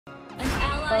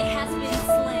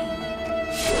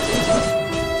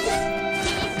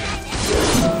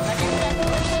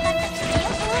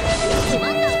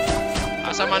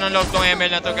Nakasama ng loob tong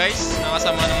ML na to guys.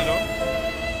 Nakasama ng loob.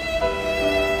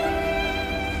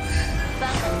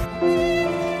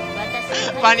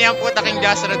 Fanny ang puta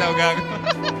KingJasro daw gago.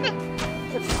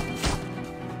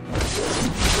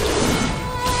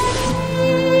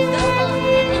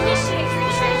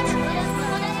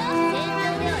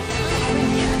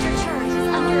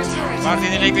 Par,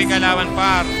 dinilay ko yung kalaban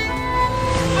par.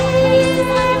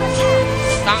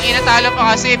 Tangina talo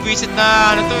pa kasi. Visit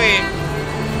na ano to eh.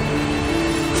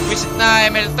 Visit na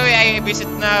ML to eh. Ay visit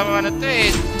na ano to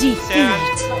eh.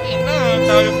 Ina,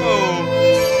 talo po.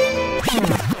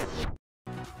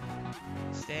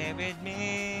 Stay with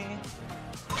me.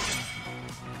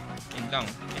 Yun lang.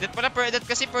 Edit pala per edit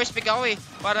kasi first pick ako eh.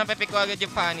 Para napipick ko agad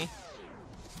yung Fanny.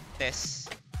 Test.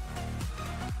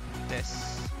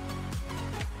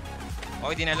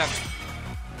 Okay, di nalag.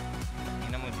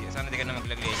 Tingnan mo, sana di ka na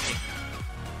maglag lately.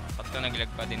 Pakto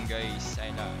naglag pa din guys. Ay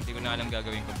lang, hindi ko na alam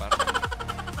gagawin ko par.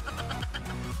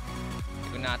 Hindi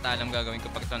ko na ata alam gagawin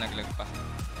ko pag ito naglag pa.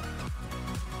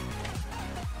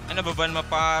 Ano ba ban mo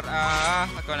par?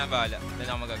 Ako na bahala. Dahil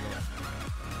ako magagawa.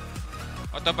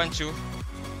 Auto banchu.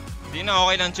 Di na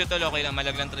okay lang shoot tol, okay lang.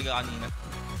 Malag lang talaga kanina.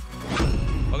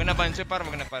 Wag na banchu par,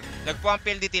 wag na par. Lag po ang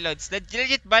PLDT loads.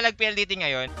 Legit ba lag PLDT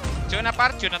ngayon? Tune na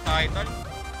par, tune na tayo tol.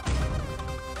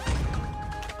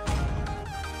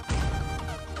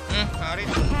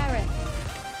 Harit.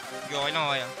 Okay lang,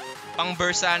 okay lang. Pang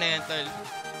bursa na yan tol.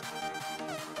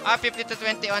 50 to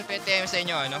 21 PTM sa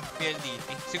inyo ano?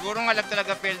 PLDT. Siguro nga lag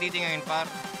talaga PLDT ngayon par.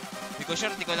 Di ko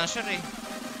lang sure eh.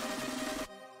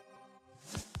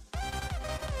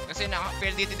 Kasi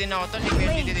PLDT din ako tol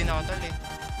eh.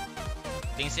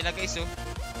 Ting sila guys oh.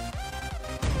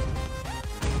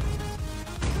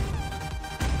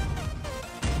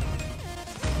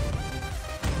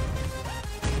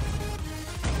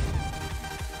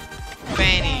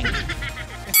 Fanny.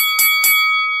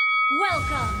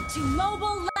 Welcome to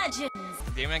Mobile Legends.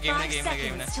 Game na.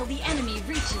 Till the enemy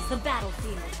reaches the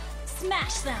battlefield.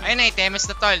 Smash them. Ayun na, items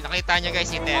na tol. Nakita nyo guys,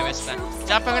 items na.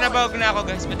 Tsaka pag nabawag na ako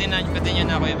guys, pati nyo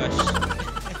na ako i-bash.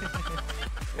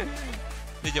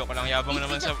 Di joke lang, yabang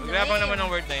naman ng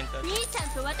word na yun tol.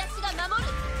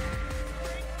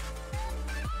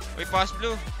 Uy, pass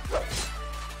blue.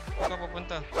 Huwag ka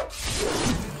pupunta.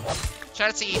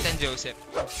 Shout si Ethan Joseph.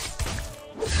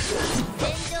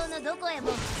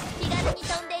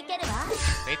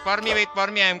 Wait for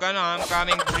me. I'm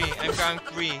coming free.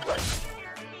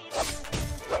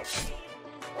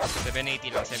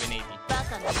 780 lang, 780.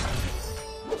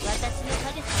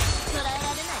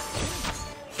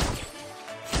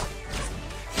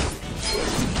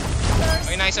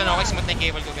 Okay, nice one. Okay, smooth na yung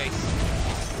cable ko guys.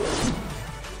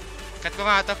 Cut ko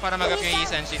nga ito para mag-up yung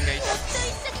Isanshin guys.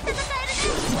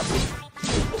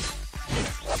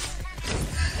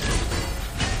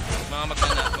 Mga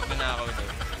magnanakaw daw.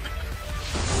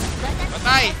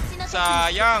 Patay!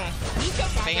 Sayang!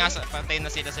 Kaya nga, patay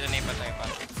na sila na yung patay pa.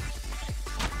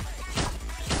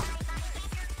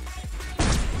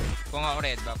 Kung ako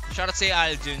red buff. Short si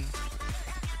Aljun.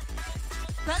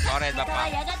 Ako red buff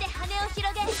pa.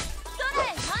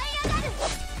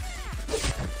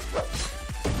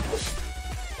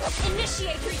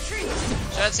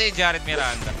 Short si Jared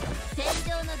Miranda.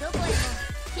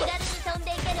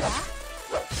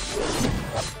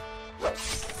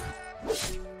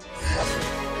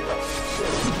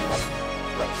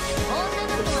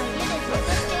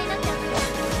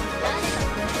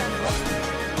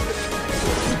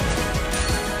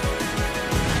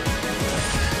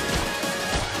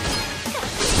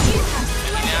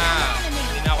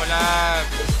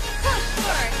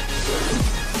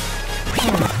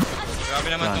 Grabe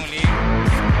naman tong league.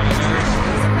 Malagers.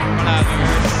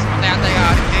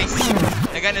 Matay-antayarin guys.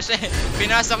 Nagano siya eh.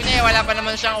 Pinasok niya eh. Wala pa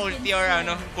naman siyang ulti or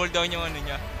ano. Cooldown yung ano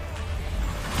niya.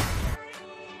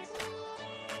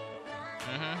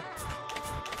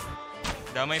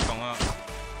 Damay pa nga.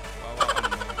 Wawa ka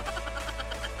naman.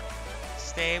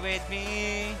 Stay with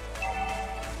me.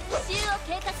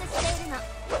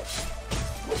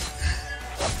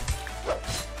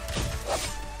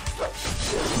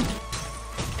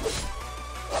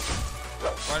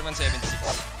 176.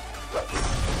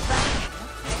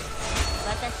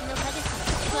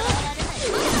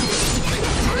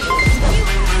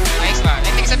 Nice one.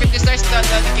 I think sa 50 stars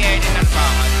doon nag-i-air din ng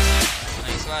pakat.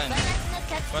 Nice one.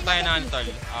 Kung tayo na antol.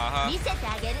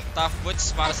 Tough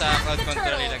boots para sa crowd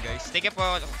control nila guys. Take it po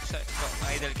sa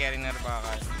idol carry na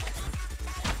bakal.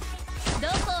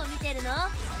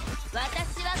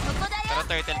 Pero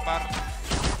turtle par.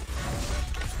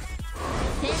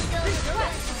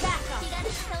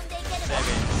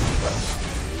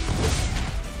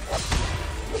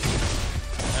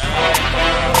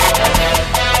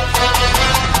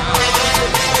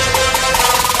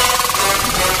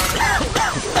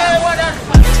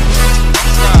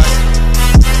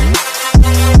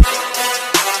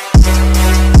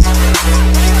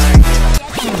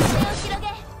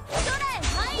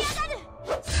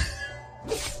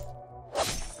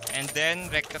 And then,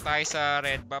 rekta tayo sa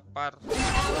red buff par.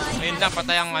 Ayun lang,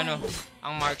 patay ang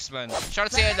ang marksman.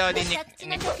 Short si Elodie,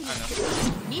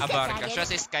 Abarca. Short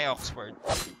si Sky Oxford.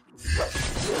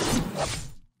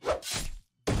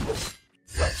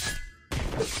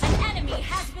 An enemy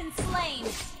has been slain.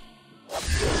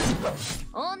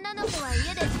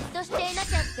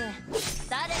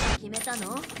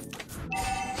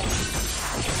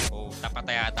 Oh, tapat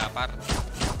yata par.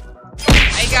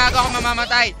 Ay, gago ako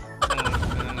mamamatay!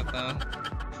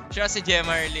 Siya si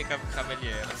Gemarly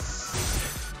Caballeros.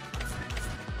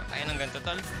 Patayin ng ganito,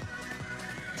 tol.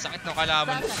 Sakit ng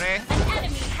kalaban, pre. An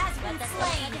enemy has been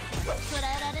slain.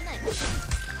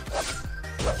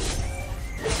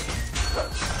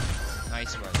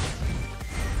 Nice one.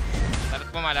 Tara't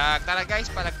pumalag. Tara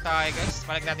guys, palag tayo guys.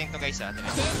 Palag natin to guys sa atin.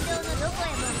 Joke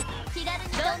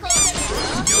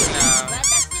lang.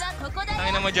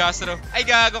 Tangin na mo, Jasro. Ay,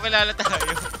 gago, kilala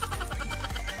tayo.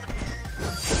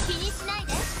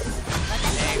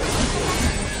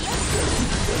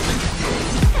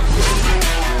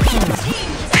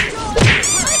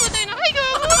 Ay, butay na. Ay,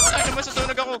 gago. Ay, naman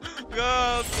susunog ako.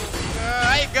 Gago.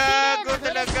 Ay, gago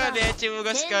talaga. Leche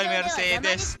Ugas ka,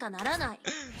 Mercedes.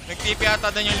 Nag-TP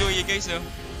ata doon yung Louie guys, oh.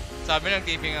 Sabi ng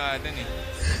TP nga doon eh.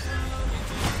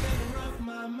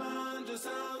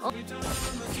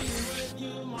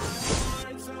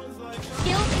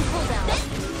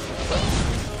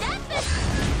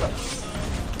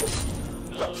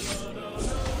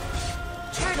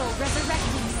 Turtle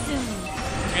resurrecting soon.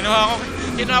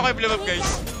 Kinuha ko yung blue buff guys.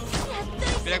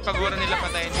 Pinagpagura nila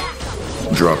patayin niya.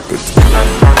 Drop it.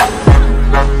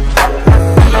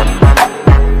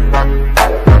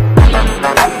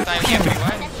 Time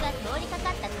everyone.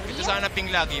 Ito sana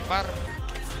ping lagi par.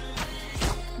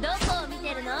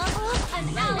 An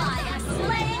ally has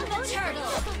slain the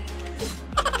turtle.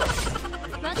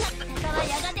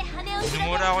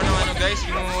 Minumura ako ng guys,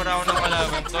 minumura ako ng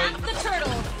kalaban tol. Attack the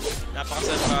turtle.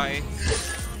 Napakasalbahe.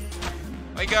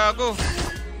 Ay, gago.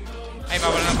 Ay,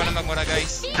 bawal na pala magmura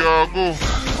guys. Gago.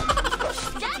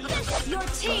 Your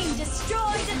team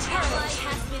destroyed the turtle. Ally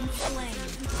has been slain.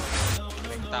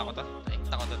 Takta ko to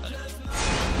tol.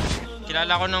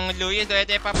 Kilala ko ng Louie. Ito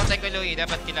papatay ko Louie.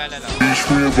 Dapat kilala lang. Teach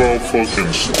me about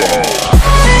fucking stars.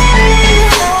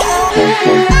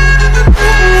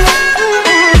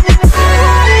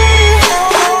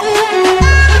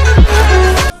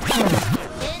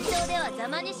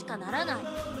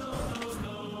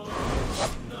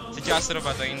 Si Jasro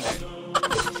ba to? Hindi.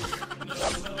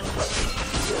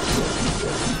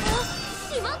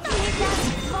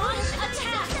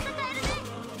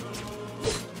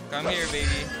 Come here,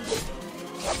 baby.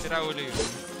 Sira ulo yun.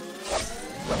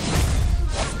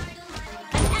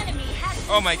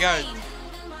 Oh my god.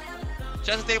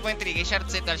 Siya sa 3.3 kay short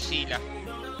set al Sheila.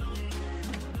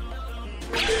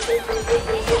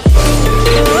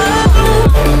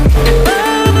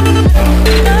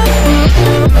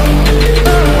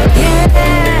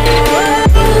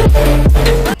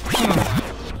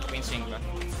 Queen swing ba?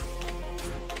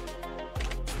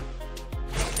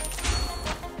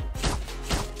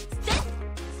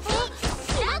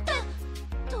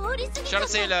 Short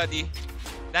sa Elodie.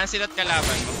 Dan silot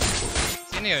kalaban mo.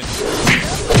 Sino yun?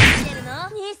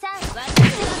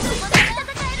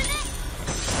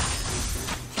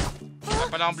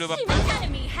 Pala akong blue buff pa.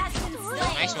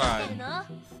 Nice one.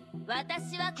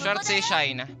 Short si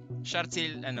Shaina. Short si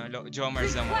Jomar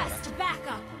Zamora.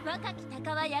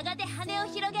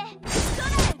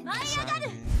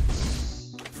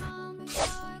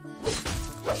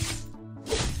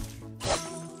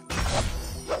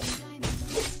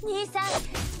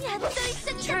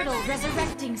 Turtle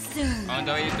resurrecting soon. On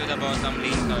the way to the bottom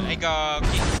lane tol. Ay,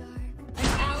 gagi. An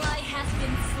ally has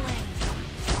been slain.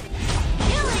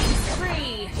 Killing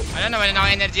spree. Ano, nawala na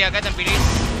ako energy agad. Ang bilis.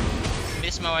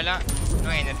 Bilis mawala.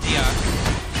 Nung energy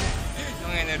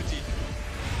Nung energy.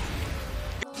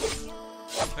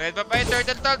 Red pa yung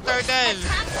turtle tol. Turtle.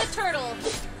 Attack the turtle.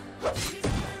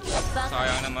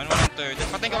 Sayang naman. Walang turtle.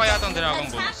 Patayin ko kaya itong Dragon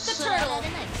Attack Balls. the turtle.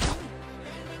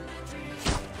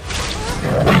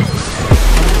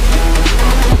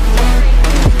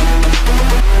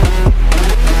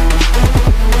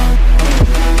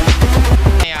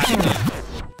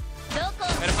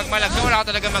 Pero pag malag ka, wala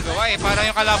ka talaga magawa eh. Parang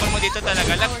yung kalaban mo dito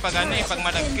talaga lag pag ano eh, pag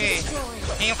malag ka eh.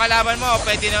 Yung kalaban mo,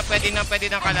 pwede ng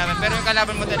kalaban. Pero yung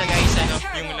kalaban mo talaga is ano,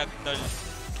 yung lag tol.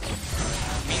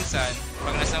 Minsan,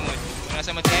 pag nasa mood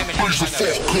si Emily, yung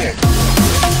kalaban.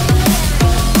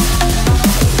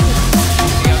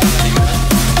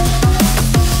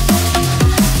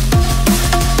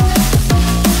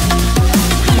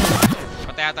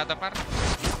 Patay ata ito par.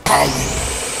 Pag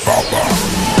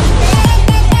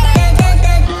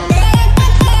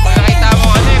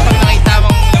nakita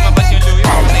mong lumabas yung Louie,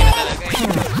 patay na talaga eh.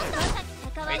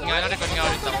 Wait nga lang, record nga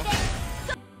ulit ako.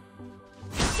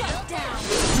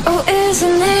 Oh,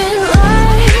 isn't it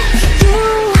like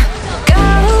you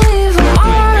gotta leave a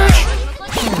mark?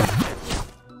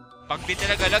 Pag di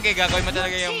talaga lag eh, gagawin mo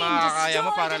talaga yung makakaya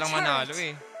mo para lang manalo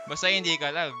eh. Basta hindi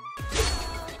ka lag.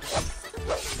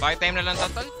 Buy time na lang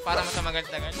total para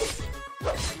matamagal-tagal.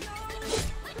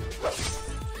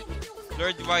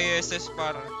 Lord YSS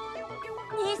para.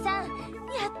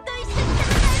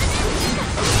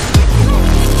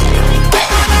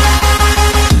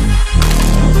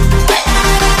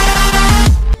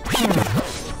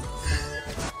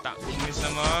 Inis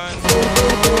naman.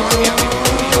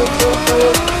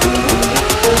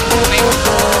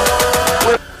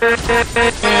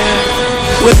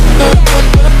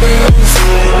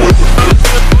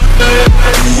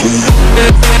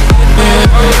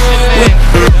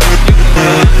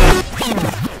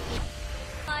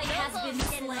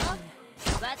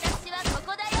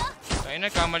 Ay,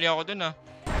 nagkamali ako dun ah.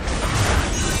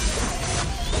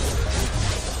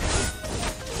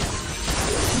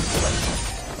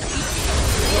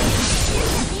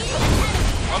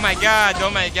 Oh my god,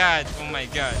 oh my god, oh my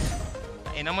god.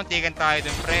 Ay, namuntikan tayo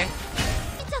dun pre.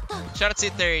 Short si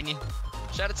Terny.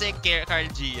 Short si Carl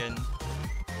G yan.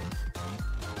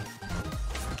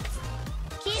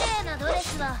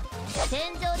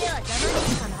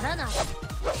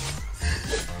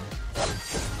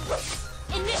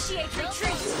 Initiate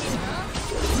retreat.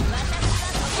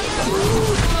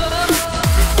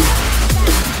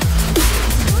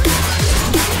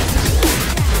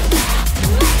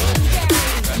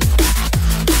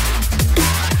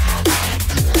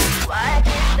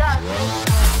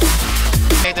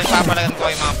 Okay, dun papalagan ko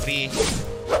yung mga free.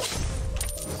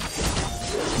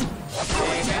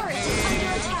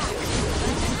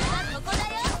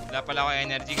 Wala pala ako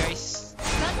energy guys.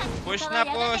 Push na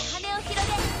push.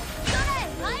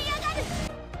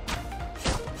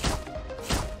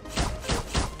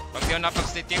 Pag di ako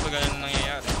napag-state yung ganun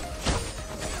nangyayari.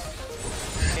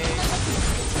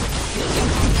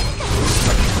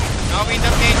 No, Wind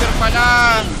of Nature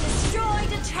pala.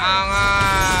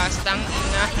 Angas,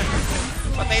 tangina.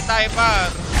 Patay tayo par.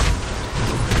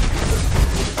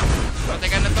 Patay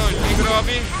ka na tol. Ay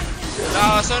grabe.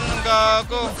 Lason ng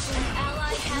gago.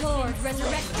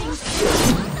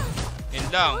 Yun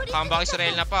lang, comeback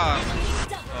Israel na pa.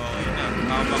 Oh, yun na,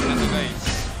 comeback na to guys.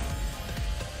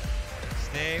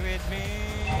 Stay with me.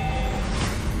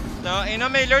 No,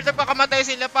 may Lord na pakamatay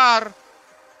sila par.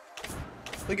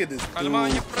 Look at this.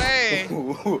 Kalmahan niyo pre.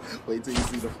 Wait till you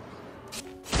see the.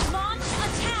 Launch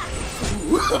attack.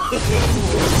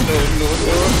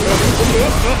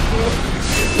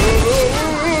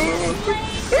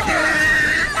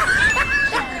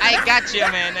 I got you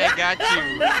man, I got you.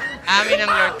 Amin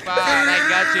ang Lord par. I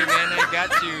got you man, I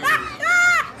got you.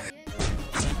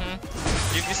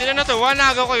 Hindi sila natuwa,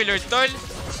 nagaw ko yung Lord tol.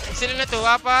 Hindi sila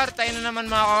natuwa par. Tayo na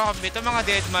naman mga Kakampi. Ito mga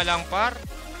deadma lang par.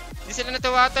 Hindi sila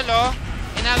natuwa tol oh.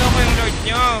 Inagaw ko yung Lord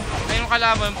nyo. Kayong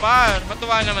kalaban par.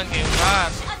 Matuwa naman kayo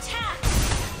par.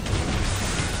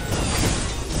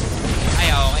 Ay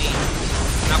okay.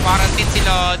 Na-quarantine si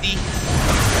Lodi.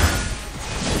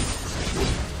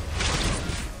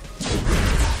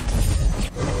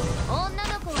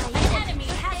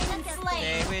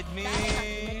 Stay with me.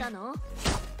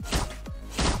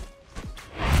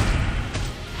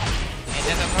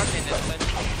 Ito na part, ito na.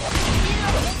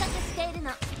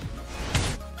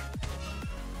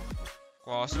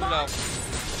 Kaso lang.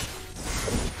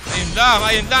 Ayun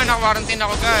lang, naka-quarantine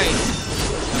ako guys.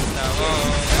 Basta ako.